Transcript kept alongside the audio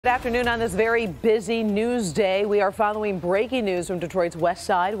Good afternoon. On this very busy news day, we are following breaking news from Detroit's west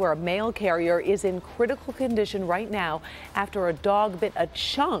side, where a mail carrier is in critical condition right now after a dog bit a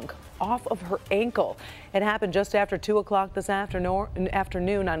chunk off of her ankle. It happened just after 2 o'clock this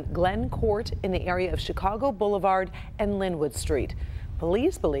afternoon on Glen Court in the area of Chicago Boulevard and Linwood Street.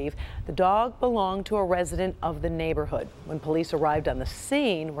 Police believe the dog belonged to a resident of the neighborhood. When police arrived on the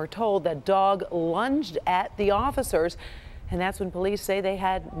scene, we're told that dog lunged at the officers. And that's when police say they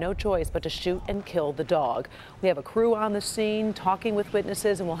had no choice but to shoot and kill the dog. We have a crew on the scene talking with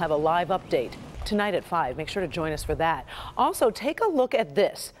witnesses, and we'll have a live update tonight at 5. Make sure to join us for that. Also, take a look at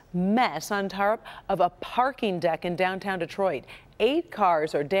this mess on top of a parking deck in downtown Detroit. 8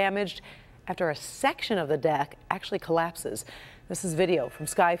 cars are damaged after a section of the deck actually collapses. This is video from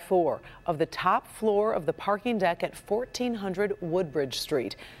Sky 4 of the top floor of the parking deck at 1400 Woodbridge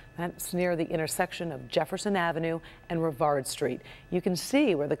Street. That's near the intersection of Jefferson Avenue and Rivard Street. You can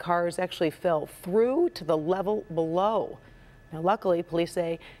see where the cars actually fell through to the level below. Now, luckily, police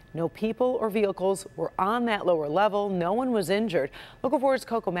say no people or vehicles were on that lower level. No one was injured. Local 4's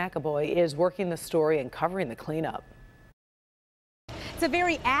Coco McAvoy is working the story and covering the cleanup. It's a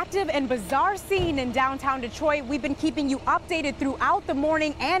very active and bizarre scene in downtown Detroit. We've been keeping you updated throughout the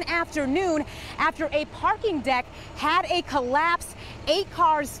morning and afternoon after a parking deck had a collapse. 8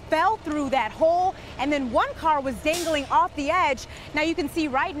 cars fell through that hole, and then 1 car was dangling off the edge. Now you can see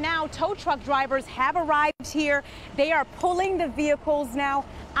right now tow truck drivers have arrived here. They are pulling the vehicles now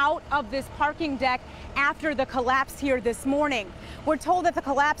out of this parking deck after the collapse here this morning. We're told that the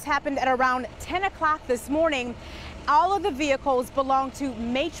collapse happened at around 10 o'clock this morning. All of the vehicles belong to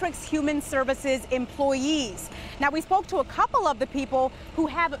Matrix Human Services employees. Now, we spoke to a couple of the people who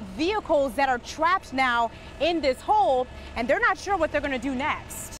have vehicles that are trapped now in this hole, and they're not sure what they're going to do next.